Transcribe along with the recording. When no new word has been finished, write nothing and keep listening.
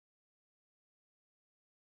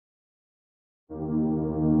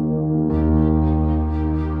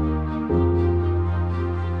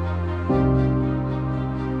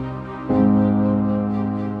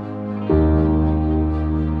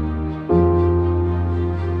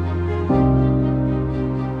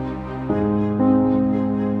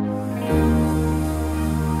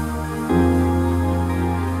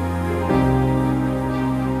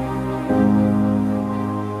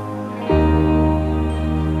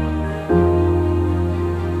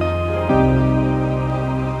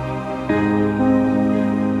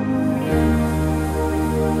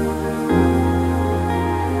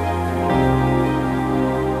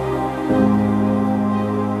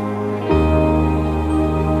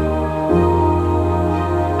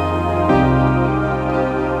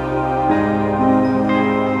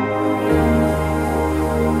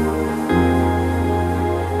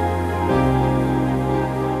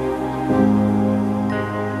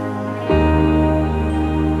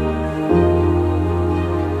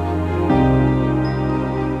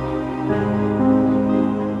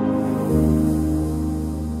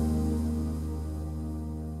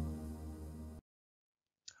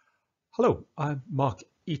Hello, I'm Mark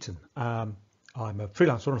Eaton. I'm a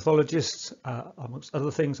freelance ornithologist. Amongst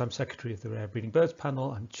other things, I'm Secretary of the Rare Breeding Birds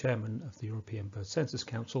Panel. I'm Chairman of the European Bird Census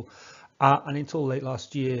Council. And until late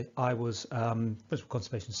last year, I was Principal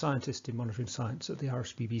Conservation Scientist in Monitoring Science at the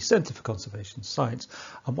RSPB Centre for Conservation Science.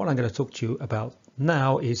 And what I'm going to talk to you about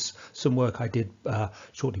now is some work I did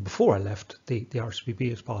shortly before I left the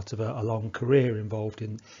RSPB as part of a long career involved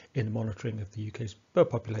in the monitoring of the UK's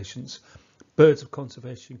bird populations. Birds of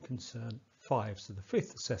Conservation Concern 5, so the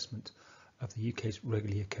 5th assessment of the UK's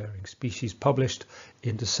regularly occurring species, published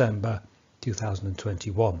in December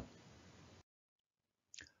 2021.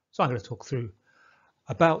 So I'm going to talk through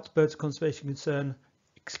about Birds of Conservation Concern,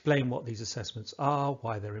 explain what these assessments are,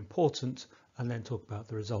 why they're important, and then talk about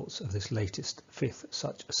the results of this latest 5th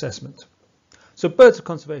such assessment. So Birds of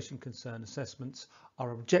Conservation Concern assessments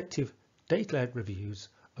are objective, data-led reviews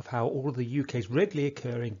of how all of the UK's regularly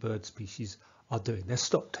occurring bird species are doing. They're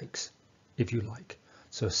stock takes, if you like.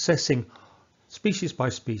 So assessing species by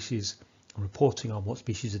species and reporting on what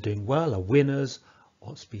species are doing well, are winners,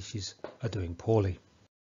 what species are doing poorly.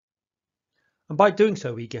 And by doing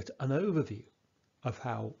so, we get an overview of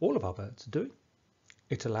how all of our birds are doing.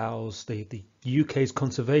 It allows the UK's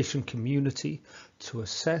conservation community to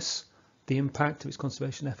assess the impact of its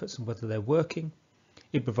conservation efforts and whether they're working.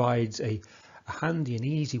 It provides a handy and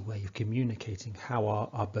easy way of communicating how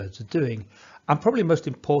our birds are doing, and probably most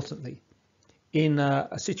importantly, in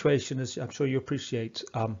a situation, as I'm sure you appreciate,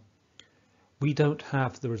 we don't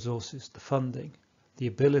have the resources, the funding, the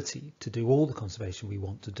ability to do all the conservation we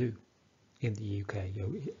want to do in the UK,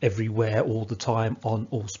 everywhere, all the time, on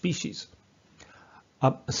all species.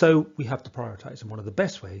 So we have to prioritise, and one of the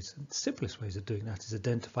best ways and simplest ways of doing that is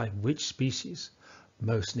identifying which species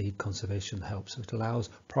most need conservation help. So it allows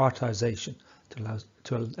prioritisation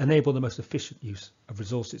to enable the most efficient use of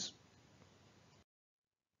resources.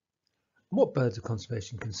 What Birds of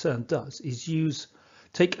Conservation Concern does is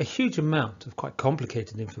take a huge amount of quite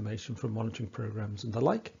complicated information from monitoring programs and the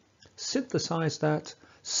like, synthesize that,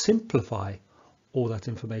 simplify all that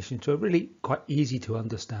information into a really quite easy to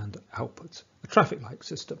understand output, a traffic light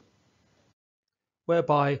system,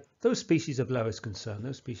 whereby those species of lowest concern,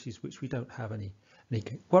 those species which we don't have any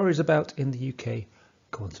worries about in the UK,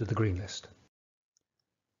 go onto the green list.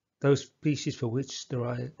 Those species for which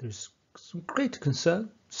there's some greater concern,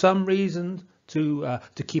 some reason to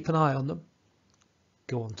keep an eye on them,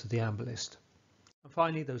 go onto the amber list. And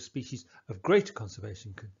finally, those species of greater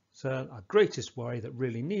conservation concern, our greatest worry, that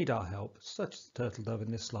really need our help, such as the turtle dove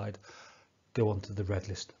in this slide, go onto the red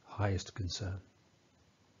list, highest concern.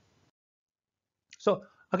 So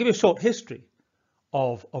I'll give you a short history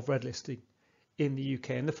of red listing in the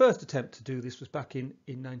UK, and the first attempt to do this was back in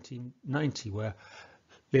 1990, where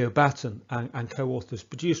Leo Batten and co-authors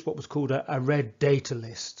produced what was called a red data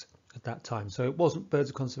list at that time. So it wasn't Birds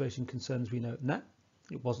of Conservation Concern as we know it now.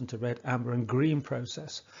 It wasn't a red, amber and green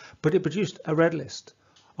process, but it produced a red list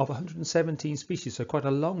of 117 species, so quite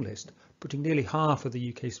a long list, putting nearly half of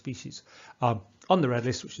the UK species on the red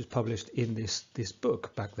list, which was published in this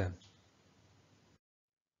book back then.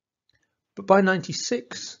 But by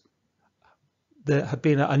 96, there had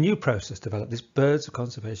been a new process developed, this Birds of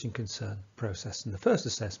Conservation Concern process, and the first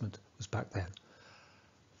assessment was back then.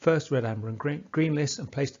 First red, amber and green list,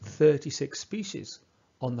 and placed 36 species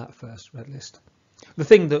on that first red list. The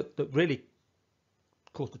thing that really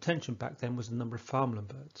caught attention back then was the number of farmland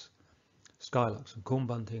birds, skylarks and corn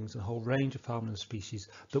buntings, and a whole range of farmland species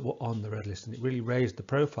that were on the red list, and it really raised the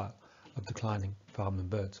profile of declining farmland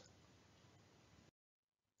birds.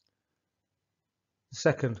 The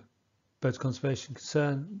second birds conservation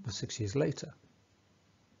concern was 6 years later.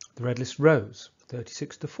 The red list rose from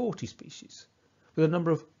 36 to 40 species, with a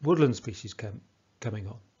number of woodland species coming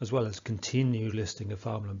on, as well as continued listing of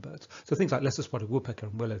farmland birds. So things like lesser-spotted woodpecker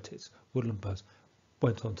and willow tits, woodland birds,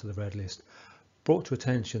 went onto the red list, brought to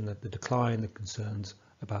attention that the decline of concerns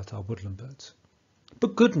about our woodland birds.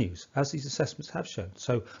 But good news, as these assessments have shown.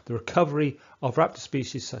 So the recovery of raptor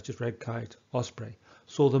species such as red kite, osprey,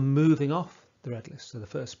 saw them moving off the red list. So the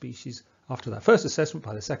first species, after that first assessment,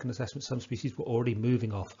 by the second assessment, some species were already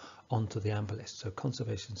moving off onto the amber list. So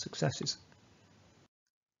conservation successes.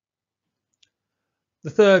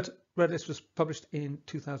 The third red list was published in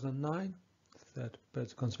 2009. The third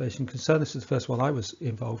birds of conservation concern. This is the first one I was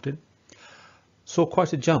involved in. Saw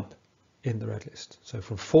quite a jump in the red list. So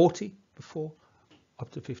from 40 before up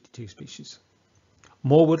to 52 species.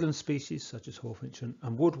 More woodland species such as hawfinch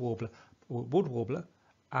and wood warbler,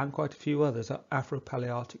 and quite a few others are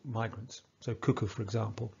Afro-Palearctic migrants. So cuckoo, for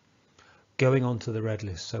example, going onto the red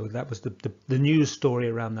list. So that was the news story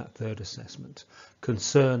around that third assessment.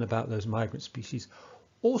 Concern about those migrant species.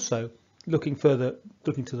 Also, looking to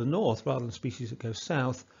the north rather than species that go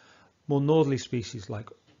south, more northerly species like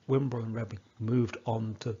whimbrel and redwing moved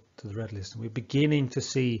on to the red list, and we're beginning to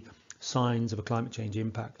see signs of a climate change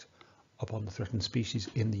impact upon the threatened species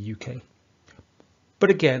in the UK. But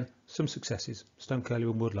again, some successes. Stone curlew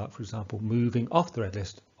and woodlark, for example, moving off the red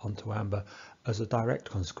list onto amber as a direct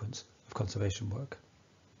consequence of conservation work.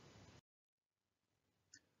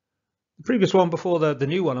 The previous one before the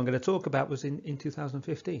new one I'm going to talk about was in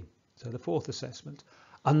 2015. So the fourth assessment,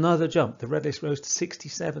 another jump. The red list rose to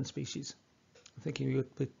 67 species. I'm thinking we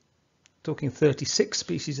would be talking 36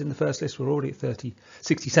 species in the first list. We're already at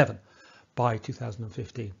 67 by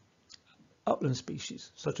 2015. Upland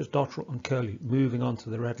species such as dotterel and curlew moving onto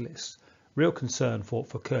the red list. Real concern for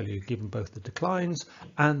curlew, given both the declines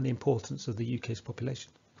and the importance of the UK's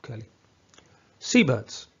population of curlew.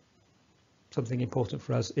 Seabirds, something important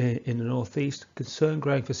for us in the northeast. Concern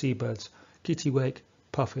growing for seabirds, kittiwake,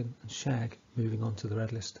 puffin and shag moving onto the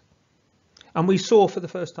red list. And we saw for the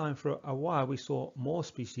first time for a while, we saw more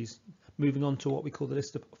species moving on to what we call the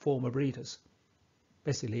list of former breeders,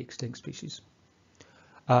 basically extinct species.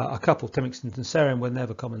 A couple, Temixton and Serin, were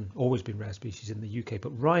never common, always been rare species in the UK,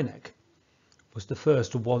 but wryneck was the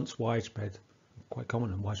first once widespread, quite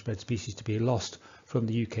common and widespread species to be lost from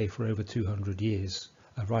the UK for over 200 years.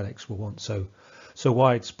 Wrynecks were once so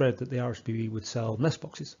widespread that the RSPB would sell nest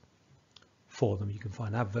boxes for them. You can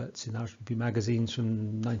find adverts in RSPB magazines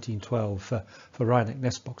from 1912 for wryneck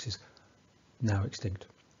nest boxes, now extinct.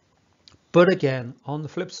 But again, on the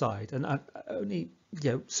flip side, and only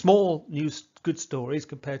small news, good stories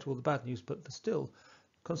compared to all the bad news, but there's still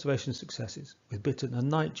conservation successes with bittern and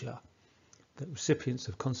nightjar, the recipients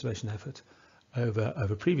of conservation effort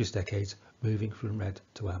over previous decades, moving from red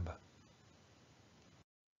to amber.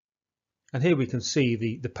 And here we can see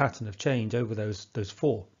the pattern of change over those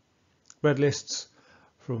four red lists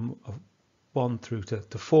from 1 through to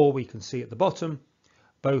 4. We can see at the bottom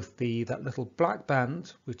both that little black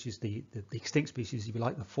band, which is the extinct species, if you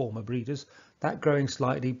like, the former breeders, that growing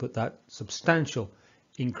slightly, but that substantial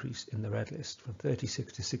increase in the red list from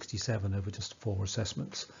 36 to 67 over just 4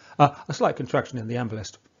 assessments. A slight contraction in the amber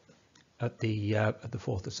list at the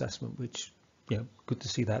fourth assessment, which good to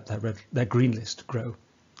see that green list grow,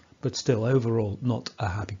 but still overall not a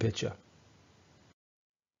happy picture.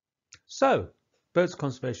 So Birds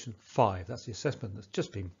Conservation 5, that's the assessment that's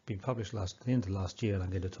just been published at the end of last year, and I'm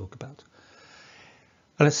going to talk about.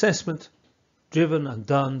 An assessment driven and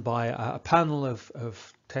done by a panel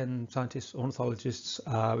of 10 scientists, ornithologists,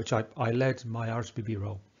 which I led in my RSPB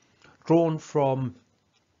role, drawn from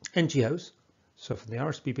NGOs, so from the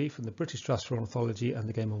RSPB, from the British Trust for Ornithology and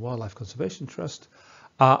the Game and Wildlife Conservation Trust,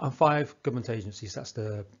 and 5 government agencies. That's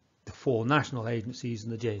the 4 national agencies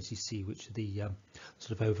and the JNCC, which are the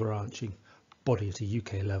sort of overarching body at a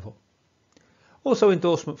UK level. Also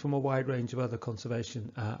endorsement from a wide range of other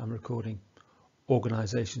conservation and recording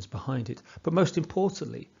organisations behind it, but most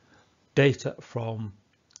importantly, data from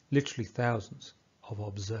literally thousands of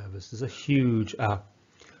observers. There's a huge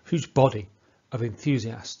body of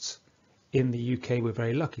enthusiasts in the UK. We're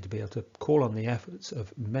very lucky to be able to call on the efforts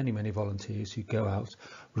of many volunteers who go out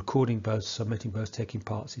recording birds, submitting birds, taking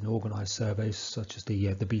part in organised surveys such as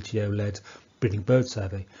the BTO-led Breeding Bird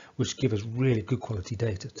Survey, which give us really good quality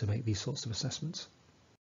data to make these sorts of assessments.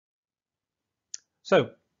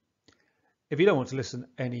 So if you don't want to listen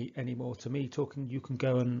any more to me talking, you can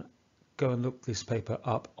go and look this paper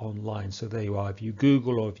up online. So there you are. If you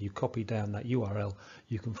Google or if you copy down that URL,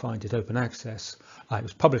 you can find it open access. It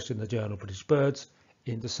was published in the journal British Birds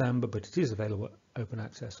in December, but it is available open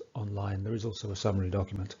access online. There is also a summary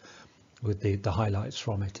document with the highlights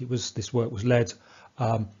from it. This work was led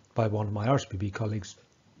by one of my RSPB colleagues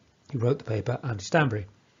who wrote the paper, Andy Stanbury.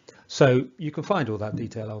 So you can find all that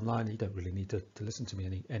detail online. You don't really need to listen to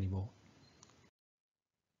me anymore.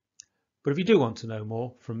 But if you do want to know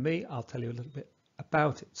more from me, I'll tell you a little bit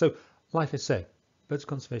about it. So, like I say, birds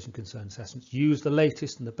conservation concern assessments use the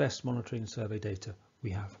latest and the best monitoring and survey data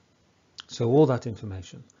we have. So all that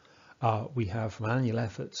information we have from annual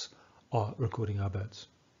efforts are recording our birds.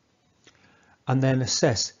 And then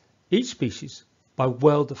assess each species by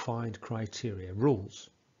well-defined criteria, rules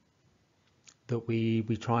that we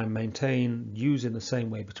try and maintain, use in the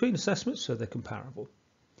same way between assessments so they're comparable.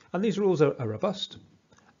 And these rules are robust.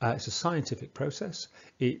 It's a scientific process.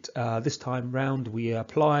 This time round we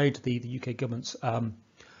applied the UK government's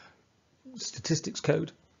statistics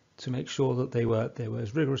code to make sure that they were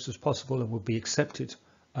as rigorous as possible and would be accepted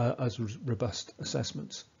as robust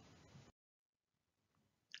assessments.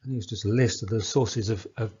 And here's just a list of the sources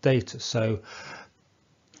of data. So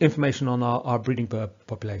information on our breeding bird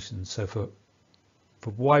populations. So for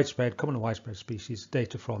widespread, common and widespread species,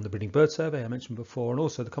 data from the Breeding Bird Survey I mentioned before, and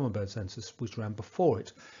also the Common Bird Census, which ran before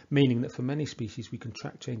it, meaning that for many species we can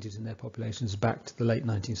track changes in their populations back to the late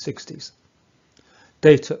 1960s.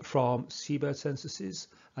 Data from seabird censuses,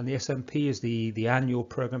 and the SMP is the annual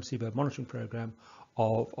program, seabird monitoring program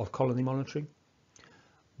of colony monitoring.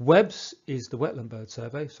 WEBS is the Wetland Bird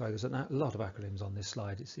Survey. Sorry, there's a lot of acronyms on this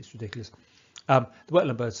slide. It's ridiculous. The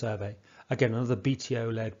Wetland Bird Survey, again, another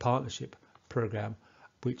BTO-led partnership program,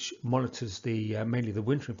 which monitors mainly the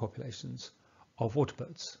wintering populations of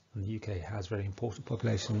waterbirds. And the UK has very important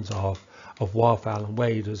populations of wildfowl and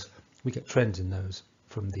waders. We get trends in those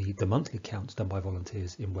from the monthly counts done by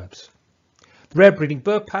volunteers in WEBS. The Rare Breeding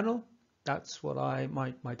Bird Panel, that's what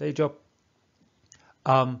my day job,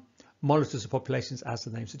 monitors the populations, as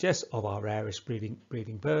the name suggests, of our rarest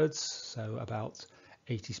breeding birds. So about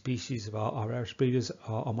 80 species of our rarest breeders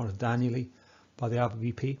are monitored annually by the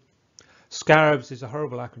RSPB. SCARABS is a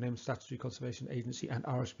horrible acronym, Statutory Conservation Agency and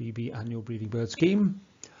RSPB Annual Breeding Bird Scheme,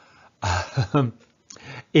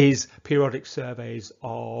 is periodic surveys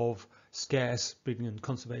of scarce breeding and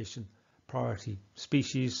conservation priority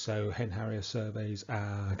species, so hen harrier surveys,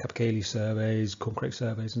 capercaillie surveys, corncrake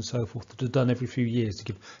surveys and so forth, that are done every few years to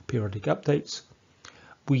give periodic updates.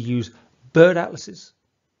 We use bird atlases,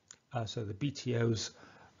 so the BTO's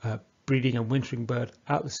breeding and wintering bird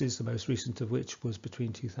atlases, the most recent of which was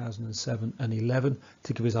between 2007 and 11,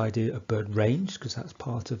 to give us an idea of bird range, because that's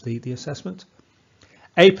part of the assessment.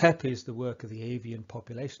 APEP is the work of the Avian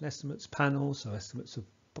Population Estimates Panel, so estimates of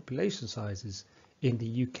population sizes in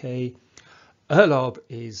the UK. ERLOB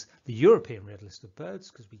is the European Red List of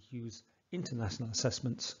Birds, because we use international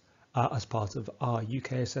assessments as part of our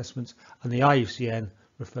UK assessments, and the IUCN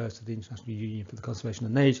refers to the International Union for the Conservation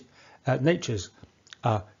of Nature's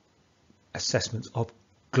assessments of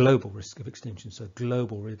global risk of extinction, so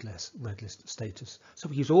global red list status. So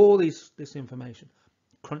we use all this information,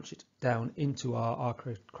 crunch it down into our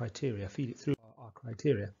criteria, feed it through our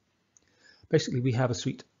criteria. Basically, we have a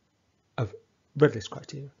suite of red list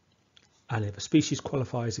criteria, and if a species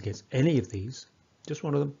qualifies against any of these, just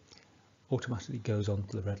one of them, automatically goes on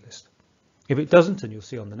to the red list. If it doesn't, and you'll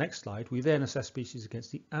see on the next slide, we then assess species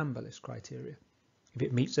against the amber list criteria. If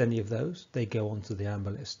it meets any of those, they go on to the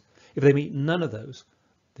amber list. If they meet none of those,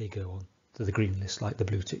 they go on to the green list, like the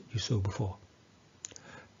blue tick you saw before.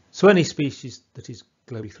 So any species that is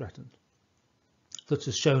globally threatened, that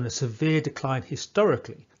has shown a severe decline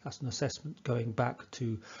historically, that's an assessment going back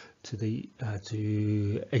to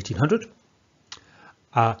 1800.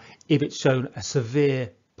 If it's shown a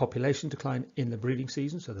severe population decline in the breeding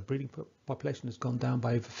season, so the breeding population has gone down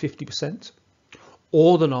by over 50%,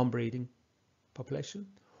 or the non-breeding population,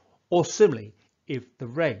 or similarly, if the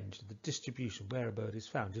range, the distribution where a bird is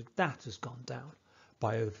found, if that has gone down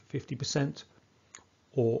by over 50%,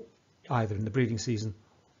 or either in the breeding season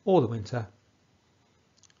or the winter,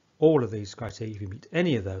 all of these criteria, if you meet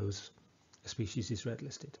any of those, a species is red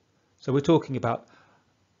listed. So we're talking about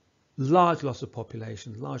large loss of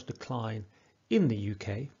population, large decline in the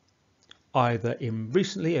UK, either in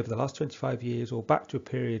recently over the last 25 years or back to a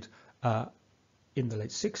period in the late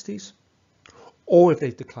 60s, or if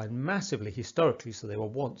they've declined massively historically, so they were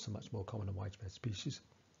once a much more common and widespread species,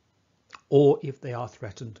 or if they are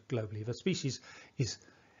threatened globally. If a species is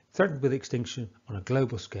threatened with extinction on a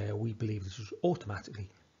global scale, we believe this should automatically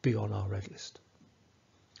be on our red list.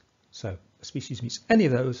 So a species meets any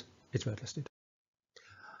of those, it's red listed.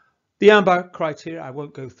 The amber criteria I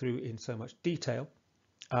won't go through in so much detail.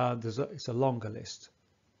 It's a longer list.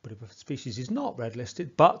 But if a species is not red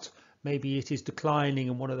listed, but maybe it is declining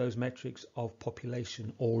in one of those metrics of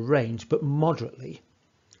population or range, but moderately,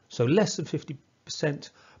 so less than 50%,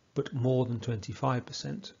 but more than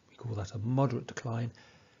 25%, we call that a moderate decline,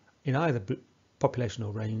 in either population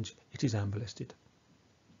or range, it is amber listed.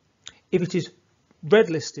 If it is red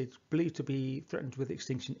listed, believed to be threatened with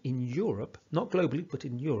extinction in Europe, not globally, but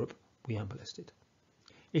in Europe, we amber listed.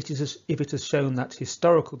 If it has shown that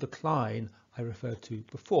historical decline I referred to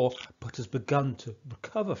before, but has begun to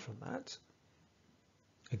recover from that,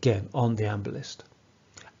 again on the amber list.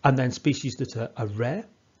 And then species that are rare,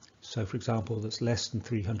 so for example that's less than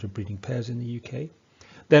 300 breeding pairs in the UK,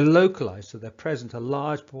 they're localized, so they're present, a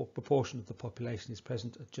large proportion of the population is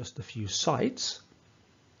present at just a few sites,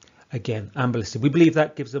 again amber listed. We believe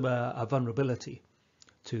that gives them a vulnerability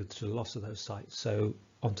to the loss of those sites, so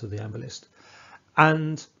onto the amber list.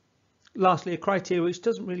 And lastly, a criteria which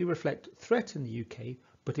doesn't really reflect threat in the UK,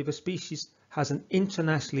 but if a species has an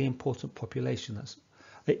internationally important population that's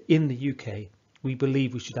in the UK, we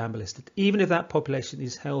believe we should amber list it. Even if that population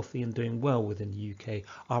is healthy and doing well within the UK,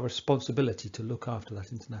 our responsibility to look after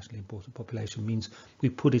that internationally important population means we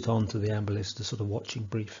put it onto the amber list as sort of watching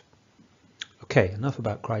brief. Okay, enough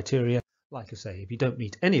about criteria. Like I say, if you don't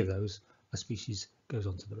meet any of those, a species goes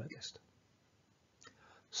onto the red list.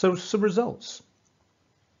 So some results.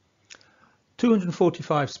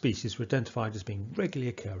 245 species were identified as being regularly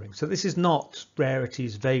occurring. So this is not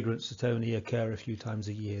rarities, vagrants that only occur a few times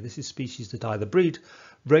a year. This is species that either breed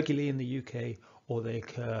regularly in the UK or they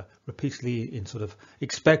occur repeatedly in sort of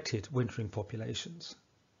expected wintering populations.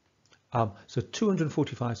 So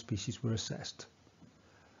 245 species were assessed.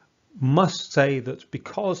 Must say that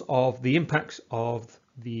because of the impacts of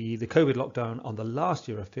the COVID lockdown on the last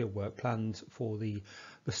year of fieldwork planned for the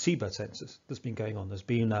seabird census that's been going on, there's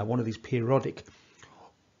been one of these periodic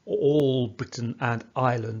all Britain and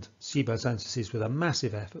Ireland seabird censuses with a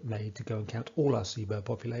massive effort made to go and count all our seabird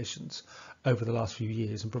populations over the last few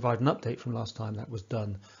years and provide an update from last time that was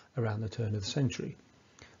done around the turn of the century.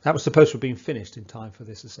 That was supposed to have been finished in time for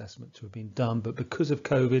this assessment to have been done, but because of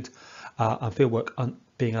COVID and fieldwork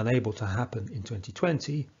being unable to happen in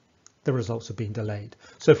 2020, the results have been delayed.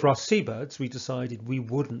 So for our seabirds, we decided we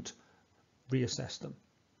wouldn't reassess them.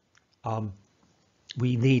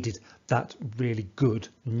 We needed that really good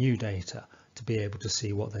new data to be able to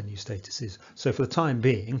see what their new status is. So for the time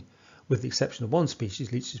being, with the exception of one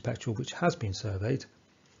species, Leach's petrel, which has been surveyed,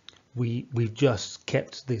 we've just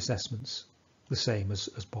kept the assessments the same as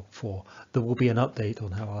before. There will be an update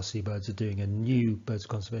on how our seabirds are doing, and new birds of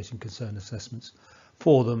conservation concern assessments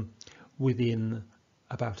for them within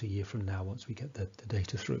about a year from now, once we get the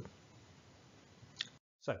data through.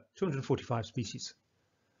 So 245 species,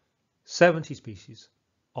 70 species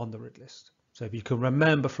on the red list. So if you can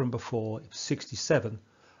remember from before, it was 67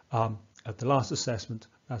 at the last assessment.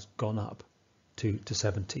 That's gone up to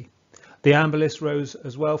 70. The amber list rose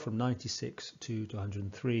as well from 96 to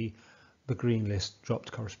 103. The green list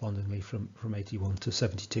dropped correspondingly from 81 to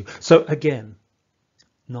 72. So again,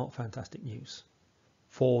 not fantastic news.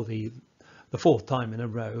 For the fourth time in a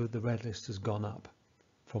row, the red list has gone up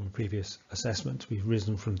from the previous assessment. We've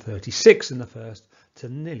risen from 36 in the first to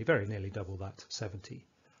very nearly double that, 70.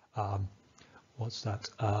 What's that?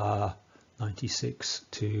 96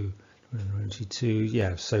 to 22,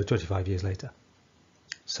 yeah, so 25 years later.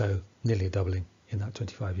 So nearly a doubling in that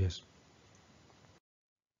 25 years.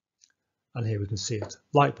 And here we can see it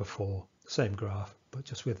like before, same graph, but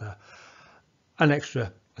just with an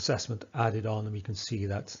extra assessment added on, and we can see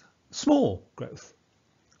that small growth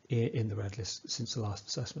in the red list since the last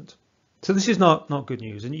assessment. So this is not good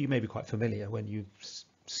news, and you may be quite familiar when you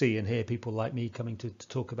see and hear people like me coming to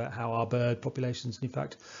talk about how our bird populations, and in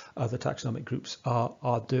fact other taxonomic groups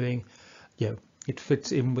are doing. You know, it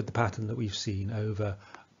fits in with the pattern that we've seen over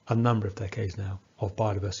a number of decades now of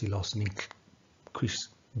biodiversity loss and increased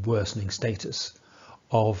worsening status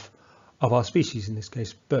of our species, in this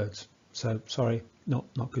case birds. So sorry,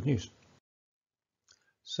 not good news.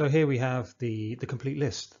 So here we have the complete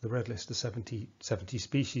list, the red list of 70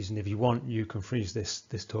 species, and if you want, you can freeze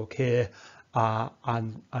this talk here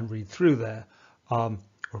and read through there, or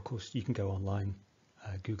of course you can go online,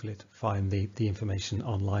 Google it, find the information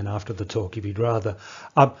online after the talk if you'd rather.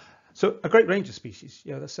 So a great range of species.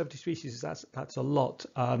 Yeah, that's 70 species. That's a lot.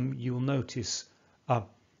 You'll notice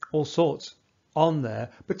all sorts on there.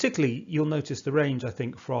 Particularly, you'll notice the range, I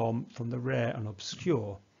think, from the rare and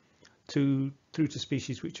obscure through to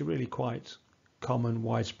species which are really quite common,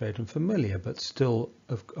 widespread and familiar, but still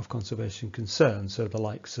of conservation concern. So the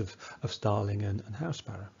likes of starling and house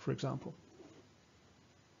sparrow, for example.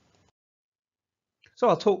 So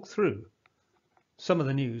I'll talk through some of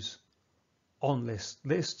the news on this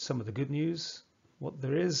list, some of the good news, what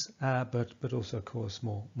there is, but also, of course,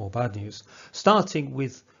 more bad news. Starting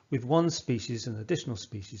with one species, an additional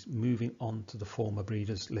species, moving on to the former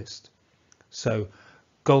breeders list. So,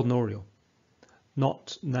 golden oriole,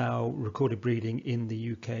 not now recorded breeding in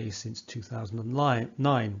the UK since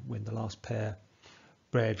 2009, when the last pair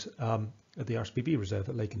bred at the RSPB reserve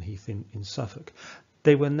at Lakenheath in Suffolk.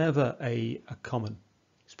 They were never a common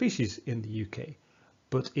species in the UK,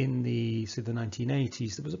 but in the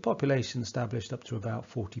 1980s there was a population established up to about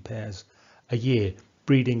 40 pairs a year,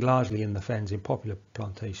 breeding largely in the fens, in popular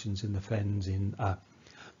plantations in the fens in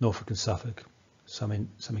Norfolk and Suffolk, some in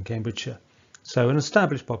Cambridgeshire. So an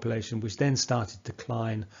established population which then started to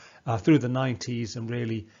decline through the 90s and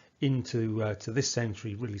really into to this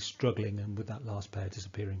century, really struggling, and with that last pair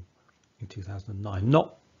disappearing in 2009.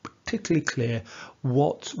 Not particularly clear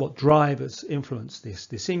what drivers influence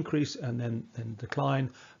this increase and then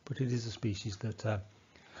decline, but it is a species that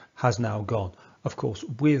has now gone. Of course,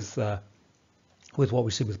 with what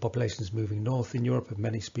we see with populations moving north in Europe of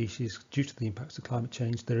many species due to the impacts of climate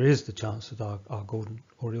change, there is the chance that our golden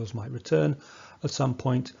orioles might return at some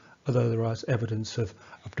point, although there is evidence of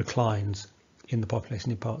declines in the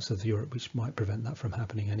population in parts of Europe which might prevent that from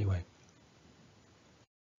happening anyway.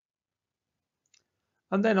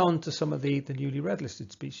 And then on to some of the newly red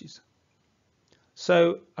listed species.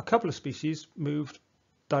 So a couple of species moved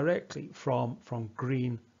directly from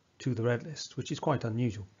green to the red list, which is quite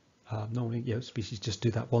unusual. Normally, species just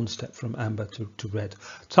do that one step from amber to red.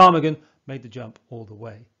 Ptarmigan made the jump all the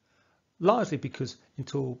way, largely because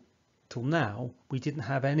until now we didn't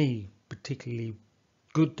have any particularly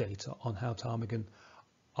good data on how ptarmigan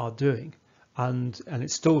are doing, and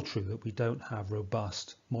it's still true that we don't have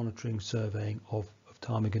robust monitoring, surveying of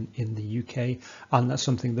ptarmigan in the UK, and that's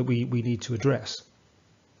something that we need to address.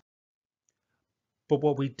 But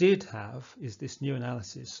what we did have is this new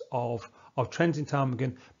analysis of trends in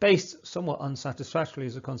ptarmigan, based somewhat unsatisfactorily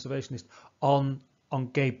as a conservationist on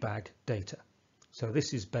game bag data. So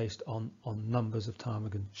this is based on numbers of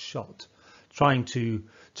ptarmigan shot, trying to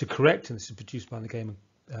correct, and this is produced by the Game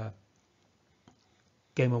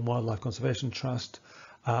and Wildlife Conservation Trust,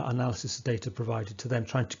 analysis of data provided to them,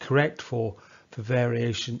 trying to correct for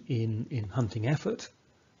variation in hunting effort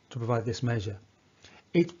to provide this measure.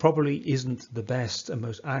 It probably isn't the best and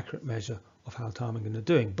most accurate measure of how ptarmigan are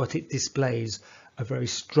doing, but it displays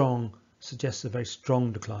suggests a very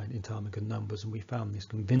strong decline in ptarmigan numbers, and we found this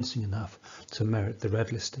convincing enough to merit the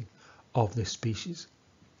red listing of this species.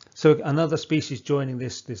 So another species joining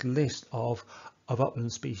this list of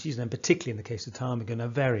upland species, and particularly in the case of ptarmigan, a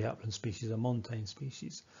very upland species, a montane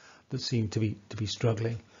species that seem to be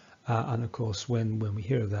struggling. And of course, when we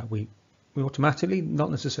hear of that, we automatically, not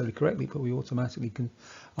necessarily correctly, but we automatically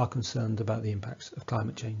are concerned about the impacts of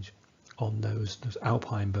climate change on those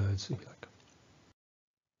alpine birds, if you like.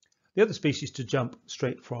 The other species to jump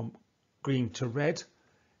straight from green to red,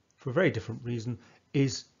 for a very different reason,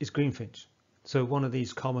 is greenfinch. So one of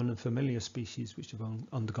these common and familiar species which have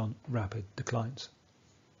undergone rapid declines.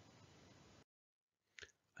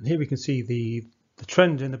 And here we can see the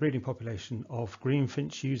trend in the breeding population of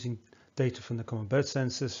greenfinch using data from the Common Bird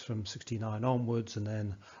Census from 1969 onwards, and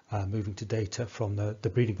then moving to data from the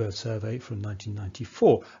Breeding Bird Survey from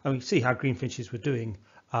 1994. And we see how greenfinches were doing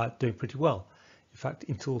pretty well. In fact,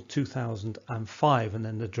 until 2005, and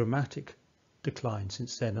then the dramatic decline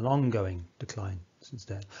since then, an ongoing decline since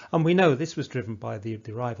then. And we know this was driven by the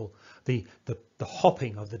arrival, the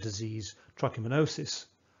hopping of the disease trichomoniasis,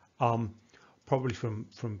 probably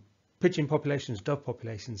from pigeon populations, dove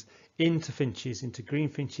populations, into finches, into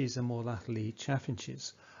greenfinches, and more latterly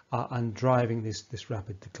chaffinches, and driving this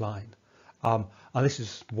rapid decline. And this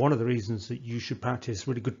is one of the reasons that you should practice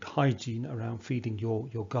really good hygiene around feeding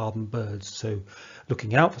your garden birds. So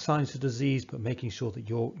looking out for signs of disease, but making sure that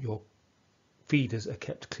your feeders are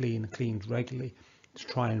kept cleaned regularly to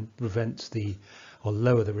try and prevent or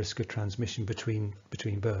lower the risk of transmission between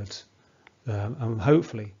birds. And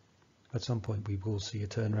hopefully at some point we will see a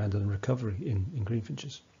turnaround and recovery in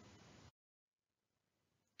greenfinches.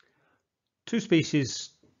 Two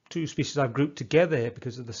species I've grouped together here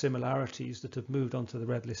because of the similarities that have moved onto the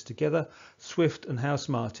red list together. Swift and house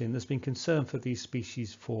martin. There's been concern for these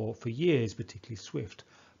species for years, particularly swift,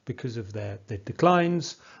 because of their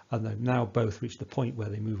declines, and they've now both reached the point where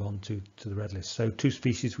they move on to the red list. So two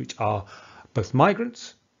species which are both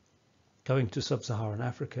migrants going to sub-Saharan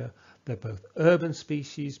Africa. They're both urban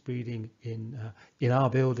species breeding in our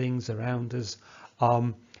buildings around us,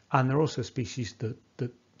 and they're also species that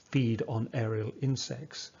feed on aerial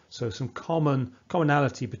insects. So some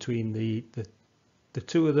commonality between the the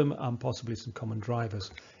two of them and possibly some common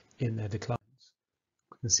drivers in their declines.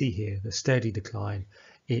 You can see here the steady decline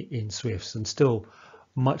in swifts, and still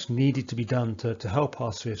much needed to be done to help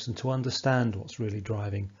our swifts and to understand what's really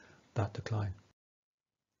driving that decline.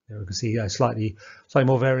 There we can see a slightly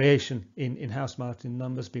more variation in house martin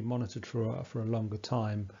numbers being monitored for a longer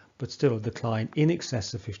time, but still a decline in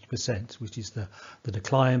excess of 50%, which is the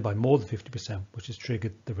decline by more than 50%, which has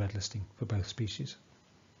triggered the red listing for both species.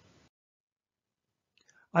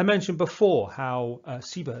 I mentioned before how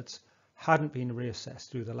seabirds hadn't been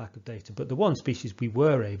reassessed through the lack of data, but the one species we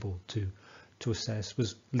were able to assess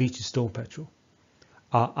was Leach's storm petrel,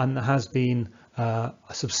 and there has been a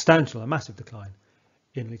massive decline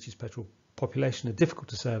in Leach's petrel population, a difficult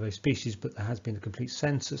to survey species, but there has been a complete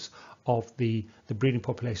census of the breeding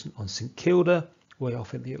population on St Kilda, way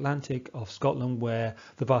off in the Atlantic, off Scotland, where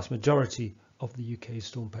the vast majority of the UK's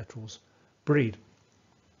storm petrels breed.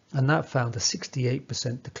 And that found a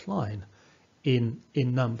 68% decline in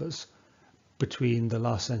numbers between the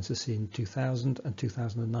last census in 2000 and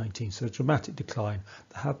 2019. So a dramatic decline.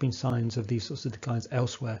 There have been signs of these sorts of declines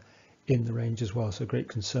elsewhere in the range as well, so great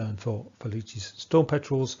concern for Leach's storm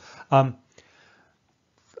petrels. I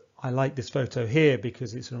like this photo here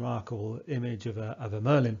because it's a remarkable image of a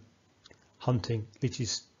merlin hunting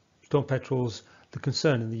Leach's storm petrels. The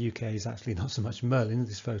concern in the UK is actually not so much merlin.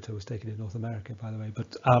 This photo was taken in North America, by the way,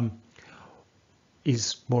 but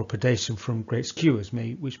is more predation from great skewers,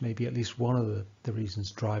 which may be at least one of the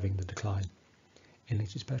reasons driving the decline in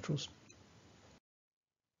Leach's petrels.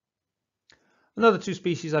 Another two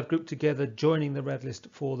species I've grouped together, joining the red list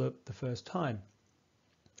for the first time.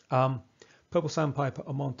 Purple sandpiper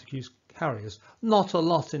and Montague's harriers. Not a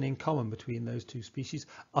lot in common between those two species,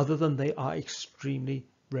 other than they are extremely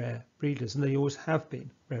rare breeders, and they always have been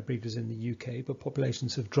rare breeders in the UK, but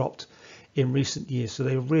populations have dropped in recent years, so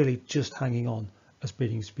they're really just hanging on as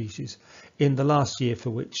breeding species. In the last year for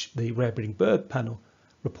which the Rare Breeding Bird Panel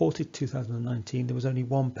reported, 2019, there was only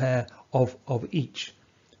one pair of each.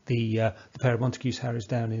 The pair of Montague's harriers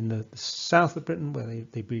down in the south of Britain, where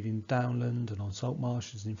they breed in downland and on salt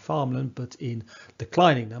marshes and in farmland, but in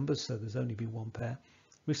declining numbers, so there's only been one pair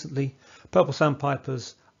recently. Purple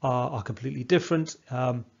sandpipers are completely different,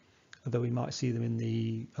 although we might see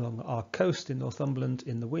them along our coast in Northumberland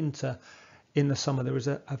in the winter. In the summer there is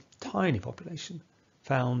a tiny population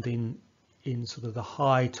found in sort of the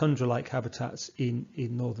high tundra-like habitats in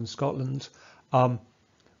northern Scotland,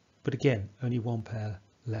 but again only one pair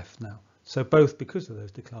left now. So both because of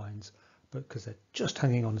those declines, but because they're just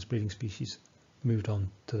hanging on as breeding species, moved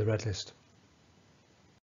on to the red list.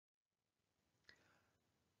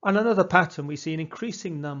 And another pattern, we see an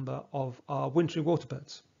increasing number of our wintering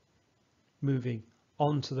waterbirds moving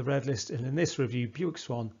onto the red list, and in this review Buick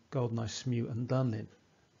swan, golden-eye smew and dunlin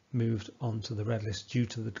moved onto the red list due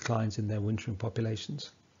to the declines in their wintering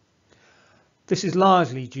populations. This is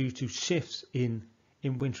largely due to shifts in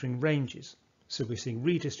wintering ranges. So we're seeing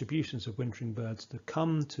redistributions of wintering birds that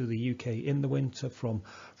come to the UK in the winter from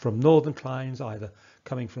northern climes, either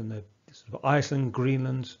coming from the sort of Iceland,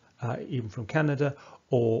 Greenland, even from Canada,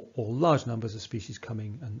 or large numbers of species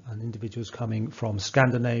coming and individuals coming from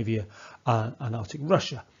Scandinavia and Arctic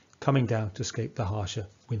Russia, coming down to escape the harsher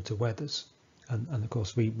winter weathers. And of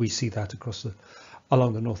course we see that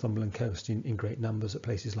along the Northumberland coast in great numbers at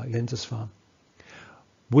places like Lindisfarne.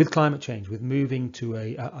 With climate change, with moving to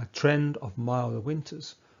a trend of milder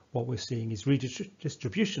winters, what we're seeing is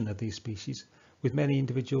redistribution of these species, with many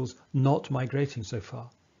individuals not migrating so far.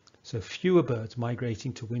 So fewer birds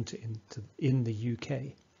migrating to winter in the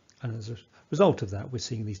UK. And as a result of that, we're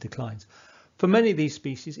seeing these declines. For many of these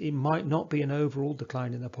species, it might not be an overall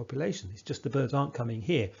decline in their population. It's just the birds aren't coming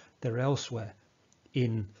here. They're elsewhere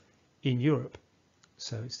in Europe.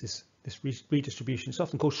 So it's this redistribution. It's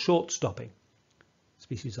often called short stopping.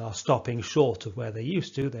 Species are stopping short of where they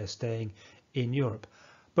used to, they're staying in Europe.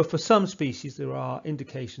 But for some species, there are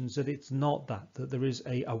indications that it's not that there is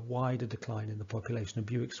a wider decline in the population. Of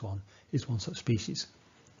Buick swan is one such species.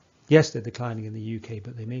 Yes, they're declining in the UK,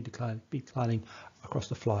 but they may be declining across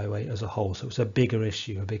the flyway as a whole. So it's a bigger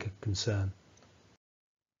issue, a bigger concern.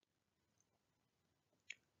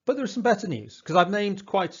 But there is some better news, because I've named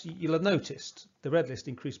you'll have noticed, the red list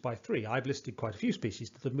increased by 3. I've listed quite a few species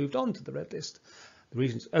that have moved on to the red list. The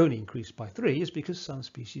reason it's only increased by 3 is because some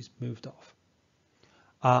species moved off.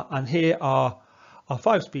 And here are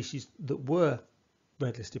 5 species that were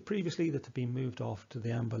red listed previously that have been moved off to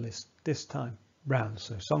the amber list this time round.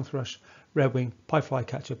 So song thrush, redwing, pied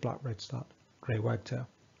flycatcher, black redstart, grey wagtail.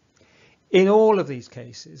 In all of these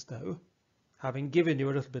cases, though, having given you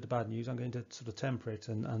a little bit of bad news, I'm going to sort of temper it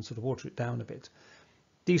and sort of water it down a bit.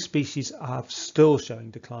 these species are still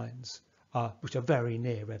showing declines, which are very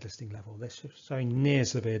near red listing level. They're showing near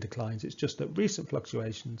severe declines. It's just that recent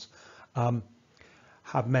fluctuations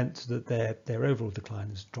have meant that their overall decline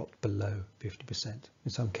has dropped below 50%,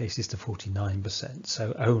 in some cases to 49%,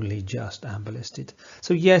 so only just amber listed.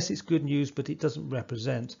 So yes, it's good news, but it doesn't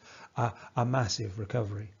represent a massive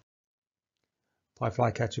recovery. Pied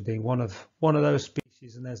flycatcher being one of those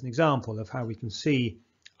species, and there's an example of how we can see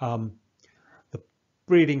the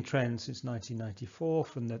breeding trend since 1994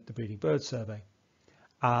 from the Breeding Bird Survey,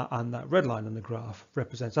 and that red line on the graph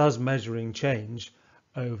represents us measuring change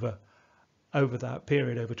over that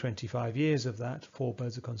period, over 25 years of that for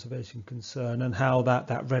birds of conservation concern, and how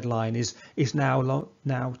that red line is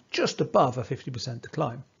now just above a 50%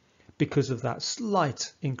 decline because of that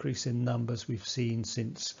slight increase in numbers we've seen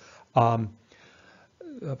since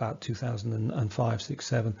about 2005, 6,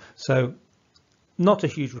 7. So not a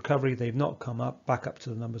huge recovery. They've not come back up to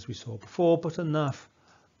the numbers we saw before, but enough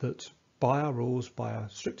that by our rules, by our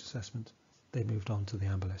strict assessment, they moved on to the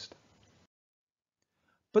amber list.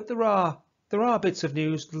 But there are bits of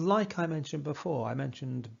news, like I mentioned before. I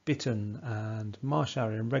mentioned bittern and marsh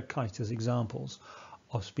harrier and red kite as examples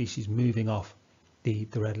of species moving off the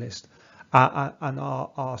red list. And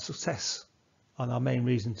our success and our main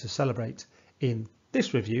reason to celebrate in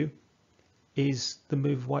this review is the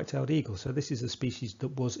move of white-tailed eagle. So this is a species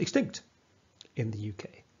that was extinct in the UK,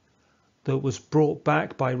 that was brought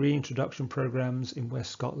back by reintroduction programs in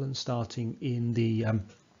West Scotland starting in the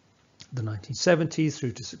 1970s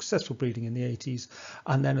through to successful breeding in the 80s,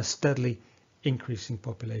 and then a steadily increasing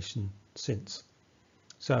population since.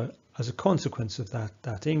 So as a consequence of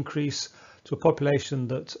that increase to a population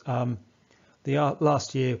that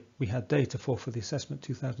last year we had data for the assessment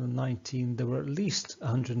 2019, there were at least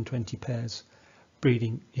 120 pairs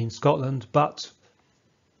breeding in Scotland, but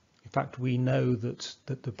in fact we know that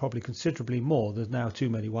there are probably considerably more. There's now too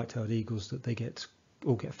many white-tailed eagles that they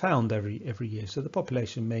all get found every year, so the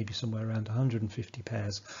population may be somewhere around 150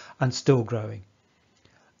 pairs and still growing.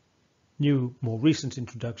 New, more recent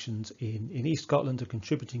introductions in East Scotland are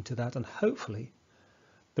contributing to that, and hopefully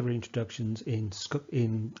the reintroductions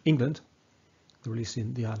in England, the release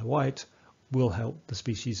in the Isle of Wight, will help the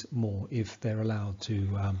species more if they're allowed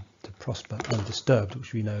to prosper undisturbed,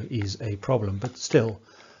 which we know is a problem, but still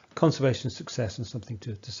conservation success and something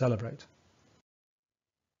to celebrate.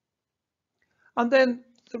 And then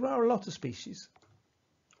there are a lot of species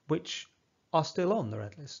which are still on the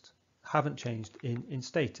red list, haven't changed in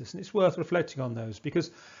status, and it's worth reflecting on those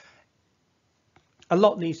because a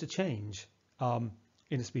lot needs to change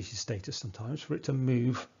in a species status sometimes for it to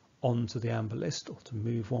move onto the amber list or to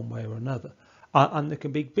move one way or another. And there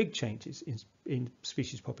can be big changes in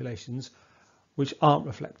species populations which aren't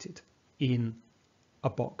reflected in a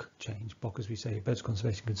BOC change, BOC as we say, Birds of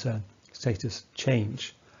Conservation Concern status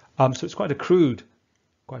change. So it's quite a crude,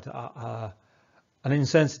 quite an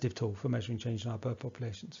insensitive tool for measuring change in our bird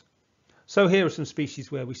populations. So here are some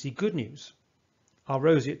species where we see good news. Our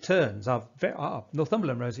roseate terns, our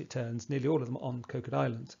Northumberland roseate terns, nearly all of them on Coquet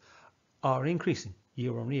Island, are increasing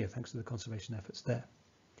year on year thanks to the conservation efforts there.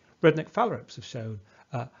 Redneck phalaropes have shown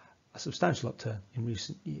a substantial upturn in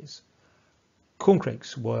recent years.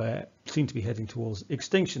 Corncrakes seem to be heading towards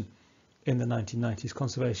extinction in the 1990s.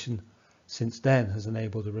 Conservation since then has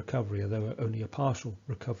enabled a recovery, although only a partial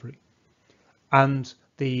recovery. And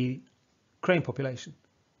the crane population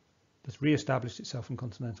that's re-established itself in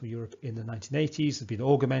continental Europe in the 1980s, has been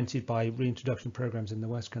augmented by reintroduction programs in the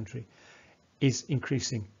West Country, is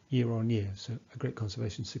increasing year on year, so a great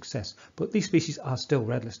conservation success. But these species are still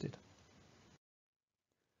red listed.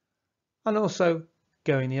 And also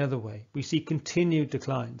going the other way, we see continued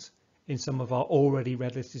declines in some of our already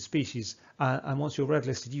red listed species, and once you're red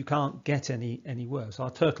listed you can't get any worse. Our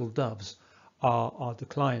turtle doves are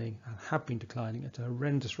declining and have been declining at a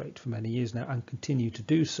horrendous rate for many years now and continue to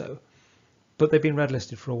do so, but they've been red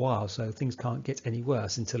listed for a while, so things can't get any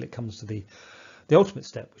worse until it comes to the ultimate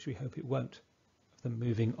step, which we hope it won't, of them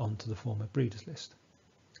moving on to the former breeders list.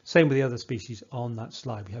 Same with the other species on that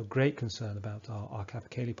slide. We have great concern about our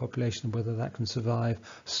capercaillie population and whether that can survive.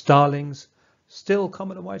 Starlings, still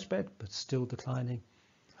common and widespread, but still declining.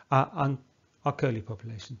 And our curlew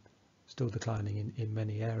population, still declining in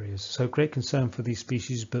many areas. So great concern for these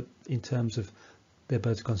species, but in terms of their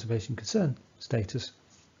birds of conservation concern status,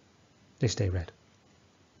 they stay red.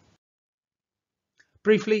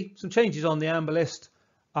 Briefly, some changes on the amber list.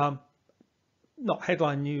 Not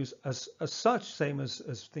headline news as such, same as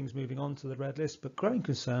things moving on to the red list, but growing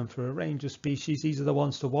concern for a range of species. These are the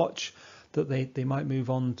ones to watch, that they might move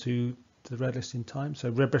on to the red list in time. So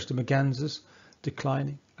red-breasted mergansers,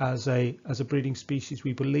 declining as a breeding species,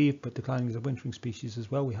 we believe, but declining as a wintering species as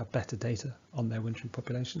well. We have better data on their wintering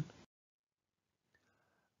population.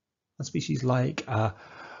 And species like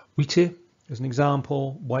wheatear, as an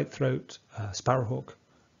example, whitethroat, sparrowhawk,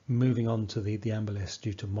 moving on to the amber list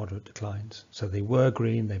due to moderate declines. So they were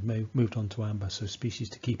green, they've moved on to amber, so species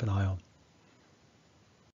to keep an eye on.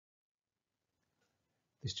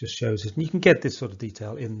 This just shows it, and you can get this sort of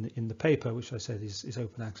detail in the paper, which I said is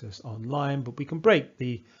open access online, but we can break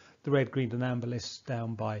the red, green and amber lists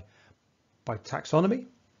down by taxonomy.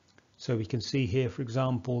 So we can see here, for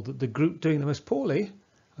example, that the group doing the most poorly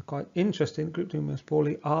are quite interesting. The group doing the most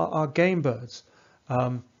poorly are game birds,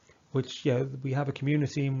 which, you know, we have a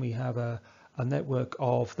community and we have a network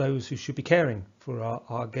of those who should be caring for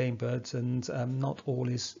our game birds, and not all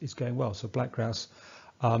is going well. So black grouse,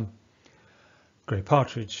 grey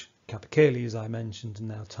partridge, capercaillie, as I mentioned, and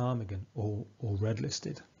now ptarmigan, all red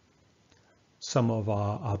listed. Some of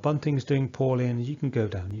our buntings doing poorly, and you can go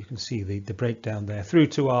down, you can see the breakdown there through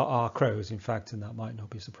to our crows, in fact, and that might not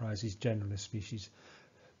be a surprise. These generalist species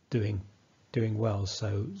doing well,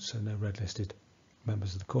 so no red listed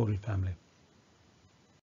members of the cordery family.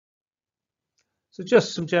 So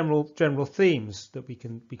just some general themes that we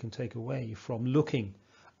can take away from looking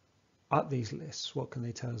at these lists. What can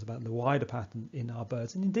they tell us about the wider pattern in our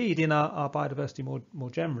birds, and indeed in our biodiversity more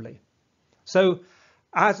generally? So,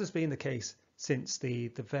 as has been the case since the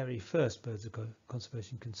very first Birds of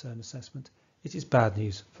Conservation Concern assessment, it is bad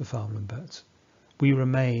news for farmland birds. We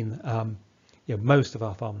remain, most of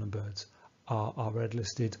our farmland birds are red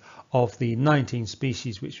listed. Of the 19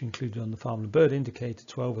 species which are included on the Farmland Bird Indicator,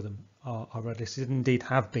 12 of them are red listed, and indeed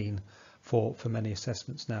have been for many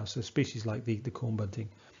assessments now. So species like the corn bunting,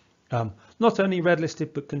 not only red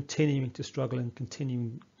listed but continuing to struggle and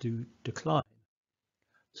continuing to decline.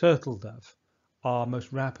 Turtle dove, are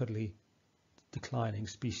most rapidly declining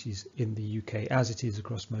species in the UK, as it is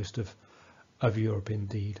across most of Europe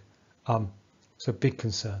indeed. So big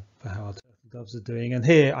concern for how our turtle doves are doing. And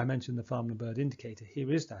here I mentioned the Farmland Bird Indicator. Here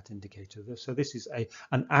is that indicator. So this is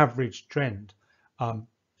an average trend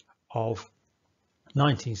of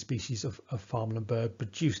 19 species of farmland bird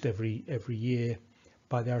produced every year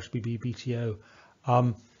by the RSPB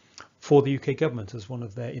BTO for the UK government as one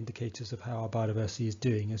of their indicators of how our biodiversity is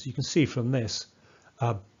doing. As you can see from this,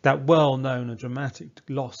 that well-known and dramatic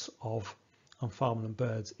loss of farmland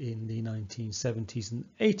birds in the 1970s and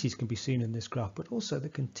 80s can be seen in this graph, but also the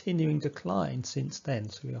continuing decline since then.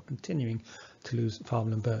 So we are continuing to lose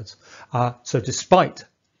farmland birds. So despite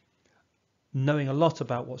knowing a lot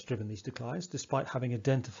about what's driven these declines, despite having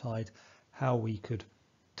identified how we could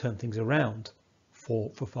turn things around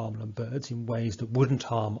for farmland birds in ways that wouldn't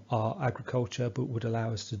harm our agriculture but would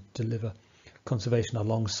allow us to deliver conservation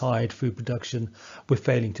alongside food production, we're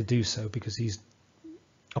failing to do so because these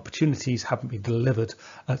opportunities haven't been delivered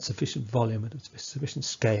at sufficient volume and at sufficient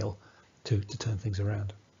scale to turn things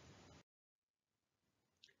around.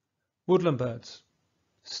 Woodland birds,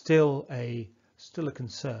 still a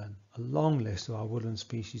concern. A long list of our woodland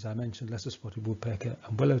species. I mentioned lesser-spotted woodpecker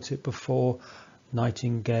and willowtip before,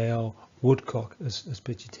 nightingale, woodcock as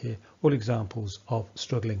pictured here, all examples of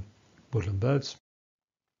struggling woodland birds.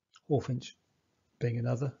 Hawfinch being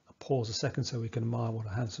another. I'll pause a second so we can admire what a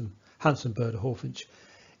handsome bird a hawfinch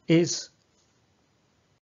is.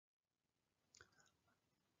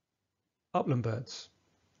 Upland birds.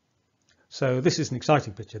 So this is an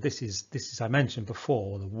exciting picture. This is I mentioned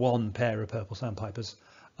before, the one pair of purple sandpipers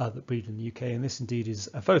that breed in the UK, and this indeed is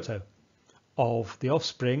a photo of the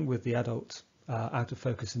offspring with the adult out of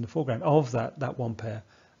focus in the foreground of that one pair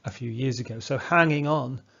a few years ago. So hanging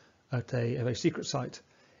on at a very secret site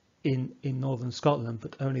in northern Scotland,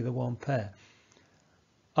 but only the one pair.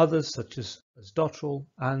 Others such as dotterel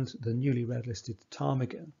and the newly red listed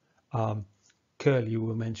ptarmigan, curlew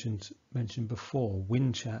were mentioned before,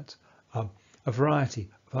 windchat, a variety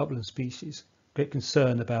of upland species. Great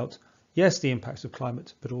concern about, yes, the impacts of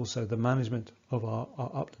climate, but also the management of our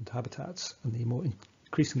upland habitats and the more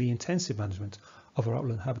increasingly intensive management of our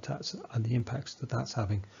upland habitats and the impacts that's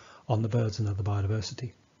having on the birds and other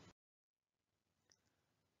biodiversity.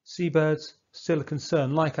 Seabirds, still a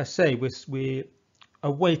concern. Like I say, we're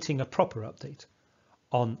awaiting a proper update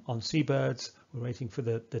on seabirds. We're waiting for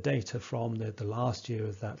the data from the last year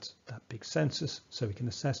of that big census so we can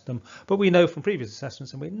assess them. But we know from previous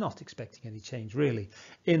assessments, and we're not expecting any change really,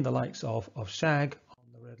 in the likes of shag on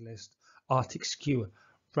the red list, Arctic skua,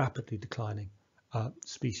 rapidly declining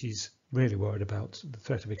species, really worried about the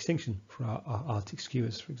threat of extinction for our Arctic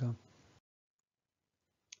skuas, for example.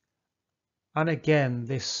 And again,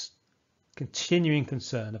 this continuing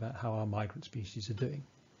concern about how our migrant species are doing.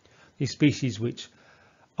 These species which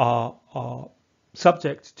are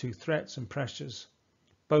subject to threats and pressures,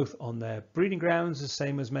 both on their breeding grounds, the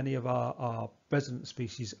same as many of our resident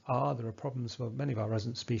species are. There are problems for many of our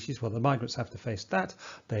resident species. Well, the migrants have to face that.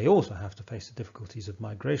 They also have to face the difficulties of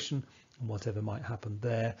migration and whatever might happen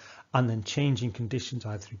there, and then changing conditions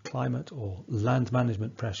either through climate or land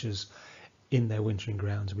management pressures in their wintering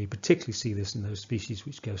grounds. And we particularly see this in those species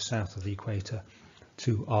which go south of the equator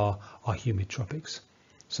to our humid tropics.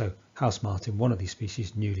 So house martin, one of these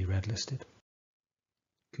species, newly red listed.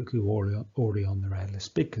 Cuckoo already on the red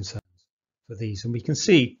list. Big concerns for these. And we can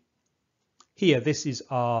see here, this is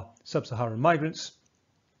our sub-Saharan migrants,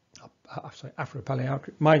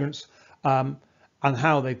 Afro-Palearctic migrants, and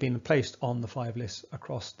how they've been placed on the 5 lists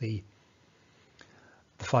across the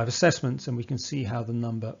 5 assessments. And we can see how the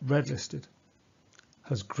number red listed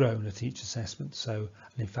has grown at each assessment. So,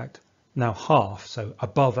 in fact, now half, so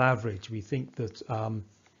above average. We think that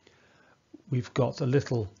we've got a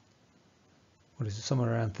little,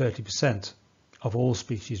 somewhere around 30% of all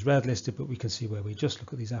species red listed, but we can see where we just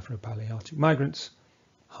look at these Afro-Palearctic migrants,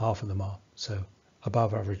 half of them are. So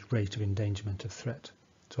above average rate of endangerment of threat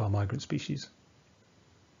to our migrant species.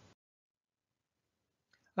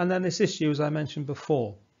 And then this issue, as I mentioned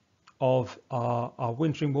before, of our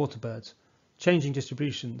wintering water birds, changing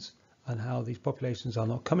distributions, and how these populations are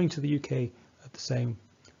not coming to the UK at the same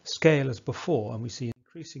scale as before. And we see an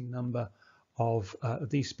increasing number of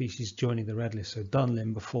these species joining the red list. So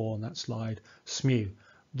Dunlin before on that slide, Smew,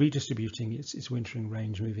 redistributing its wintering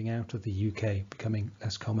range, moving out of the UK, becoming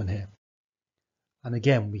less common here. And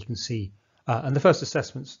again, we can see, in the first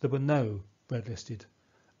assessments, there were no red listed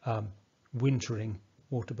wintering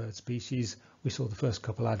waterbird species. We saw the first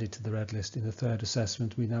couple added to the red list. In the third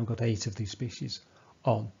assessment, we've now got 8 of these species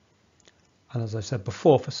on. And as I said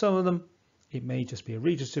before, for some of them, it may just be a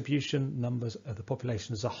redistribution. Numbers of the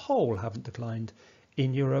population as a whole haven't declined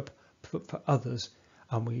in Europe, but for others,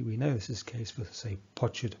 and we know this is the case for, say,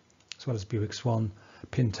 pochard, as well as Buick swan,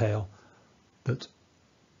 pintail, that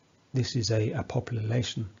this is a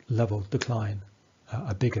population level decline,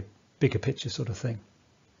 a bigger picture sort of thing.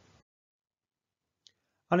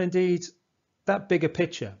 And indeed, that bigger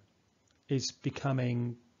picture is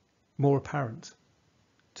becoming more apparent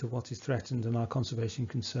to what is threatened and our conservation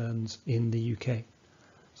concerns in the UK.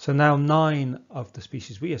 So now 9 of the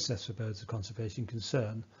species we assess for birds of conservation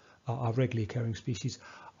concern, our regularly occurring species,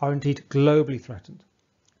 are indeed globally threatened.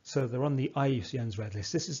 So they're on the IUCN's red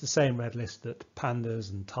list. This is the same red list that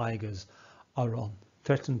pandas and tigers are on,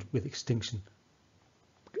 threatened with extinction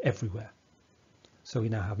everywhere. So we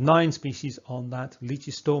now have 9 species on that.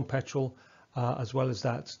 Leach's storm petrel, as well as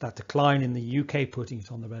that decline in the UK, putting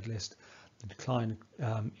it on the red list. The decline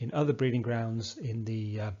in other breeding grounds in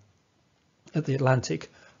at the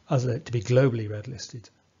Atlantic, as to be globally red listed,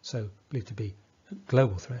 so believed to be a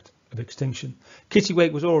global threat of extinction.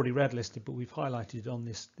 Kittiwake was already red listed, but we've highlighted it on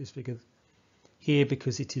this figure here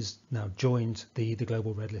because it is now joined the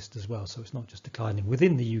global red list as well. So it's not just declining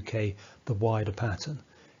within the UK, the wider pattern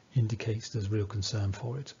indicates there's real concern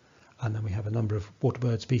for it. And then we have a number of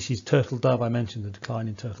waterbird species. Turtle dove, I mentioned the decline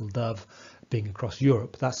in turtle dove being across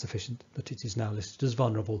Europe. That's sufficient that it is now listed as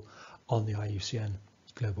vulnerable on the IUCN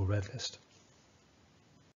global red list.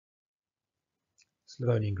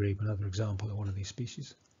 Slavonian grebe, another example of one of these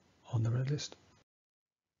species on the red list.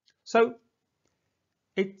 So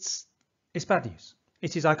it's bad news.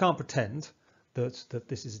 It is. I can't pretend that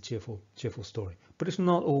this is a cheerful story, but it's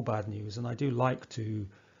not all bad news. And I do like to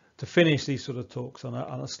finish these sort of talks on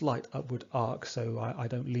a slight upward arc, so I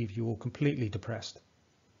don't leave you all completely depressed.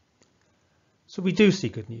 So we do see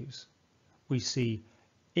good news. We see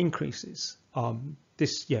increases.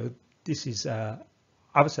 This is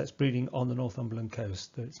avocets breeding on the Northumberland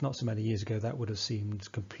coast. It's not so many years ago that would have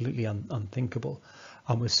seemed completely unthinkable,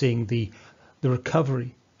 and we're seeing the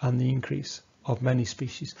recovery and the increase of many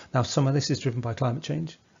species. Now, some of this is driven by climate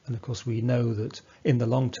change. And of course, we know that in the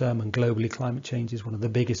long term and globally, climate change is one of the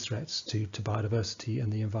biggest threats to biodiversity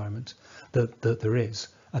and the environment that there is,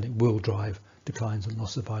 and it will drive declines and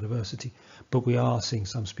loss of biodiversity. But we are seeing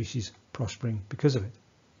some species prospering because of it.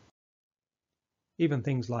 Even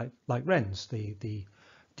things like wrens, the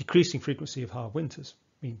decreasing frequency of hard winters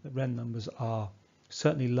mean that wren numbers are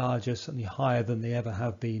certainly larger, certainly higher than they ever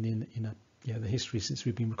have been in the history since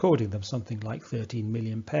we've been recording them, something like 13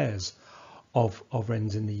 million pairs of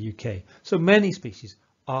wrens in the UK. So many species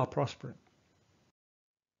are prospering.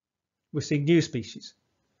 We're seeing new species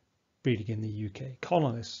breeding in the UK.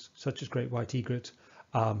 Colonists such as great white egret,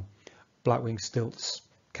 black-winged stilts,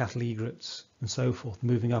 cattle egrets and so forth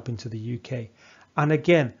moving up into the UK. And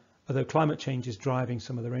again, although climate change is driving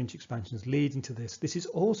some of the range expansions leading to this, this is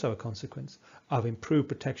also a consequence of improved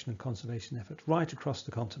protection and conservation efforts right across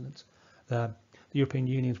the continent. The European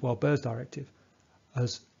Union's Wild Birds Directive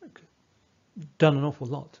has done an awful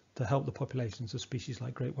lot to help the populations of species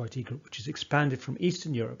like great white egret, which has expanded from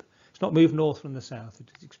Eastern Europe. It's not moved north from the south, it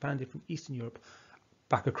has expanded from Eastern Europe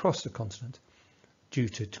back across the continent due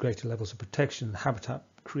to greater levels of protection and habitat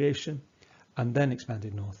creation, and then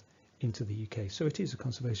expanded north into the UK. So it is a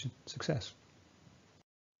conservation success.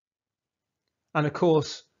 And of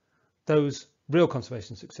course, those real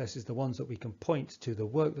conservation successes, the ones that we can point to the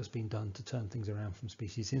work that's been done to turn things around from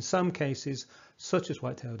species, in some cases, such as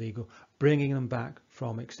white-tailed eagle, bringing them back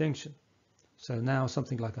from extinction. So now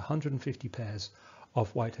something like 150 pairs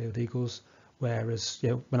of white-tailed eagles, whereas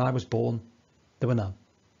when I was born, there were none.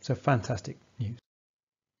 So fantastic news.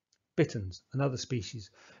 Bitterns, another species.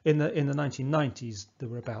 In the 1990s, there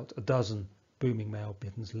were about a dozen booming male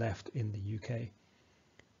bitterns left in the UK.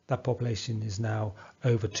 That population is now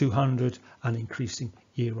over 200 and increasing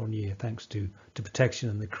year on year, thanks to protection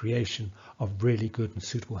and the creation of really good and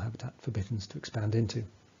suitable habitat for bitterns to expand into.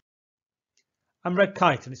 And red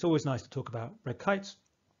kite, and it's always nice to talk about red kites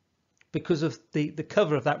because of the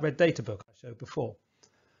cover of that red data book I showed before.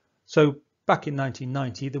 So back in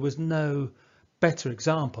 1990, there was no better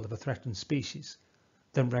example of a threatened species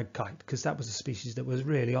than red kite, because that was a species that was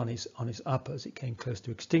really on its uppers. It came close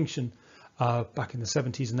to extinction. Back in the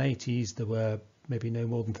 70s and 80s, there were maybe no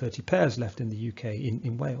more than 30 pairs left in the UK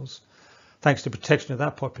in Wales. Thanks to protection of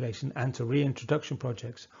that population and to reintroduction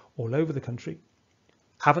projects all over the country.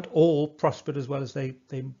 Haven't all prospered as well as they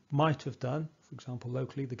might have done. For example,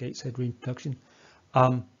 locally, the Gateshead reintroduction.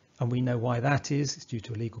 And we know why that is. It's due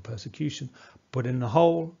to illegal persecution. But in the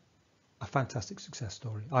whole, a fantastic success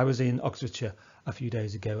story. I was in Oxfordshire a few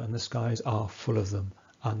days ago and the skies are full of them.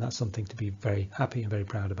 And that's something to be very happy and very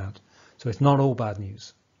proud about. So it's not all bad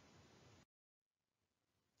news.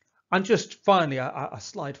 And just finally, a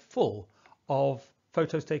slide full of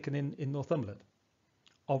photos taken in Northumberland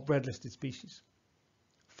of red listed species,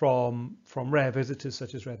 from rare visitors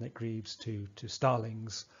such as redneck grebes to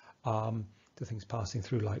starlings, to things passing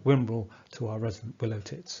through like whimbrel to our resident willow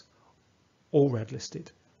tits, all red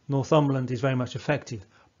listed. Northumberland is very much affected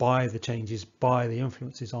by the changes, by the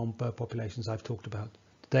influences on bird populations I've talked about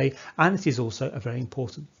today, and it is also a very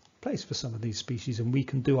important place for some of these species, and we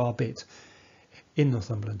can do our bit in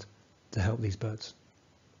Northumberland to help these birds.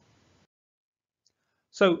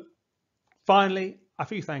 So finally, a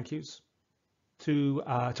few thank yous to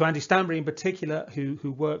Andy Stanbury in particular,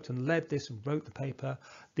 who worked and led this and wrote the paper,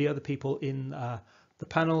 the other people in the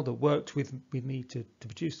panel that worked with me to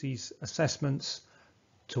produce these assessments,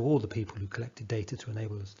 to all the people who collected data to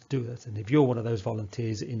enable us to do that. And if you're one of those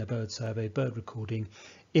volunteers in a bird survey, bird recording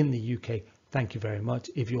in the UK, thank you very much.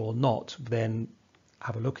 If you're not, then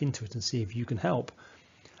have a look into it and see if you can help.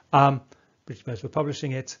 British Birds were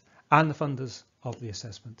publishing it and the funders of the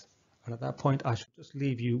assessment. And at that point, I should just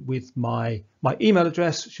leave you with my email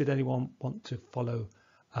address, should anyone want to follow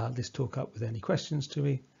this talk up with any questions to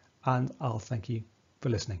me. And I'll thank you for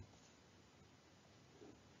listening.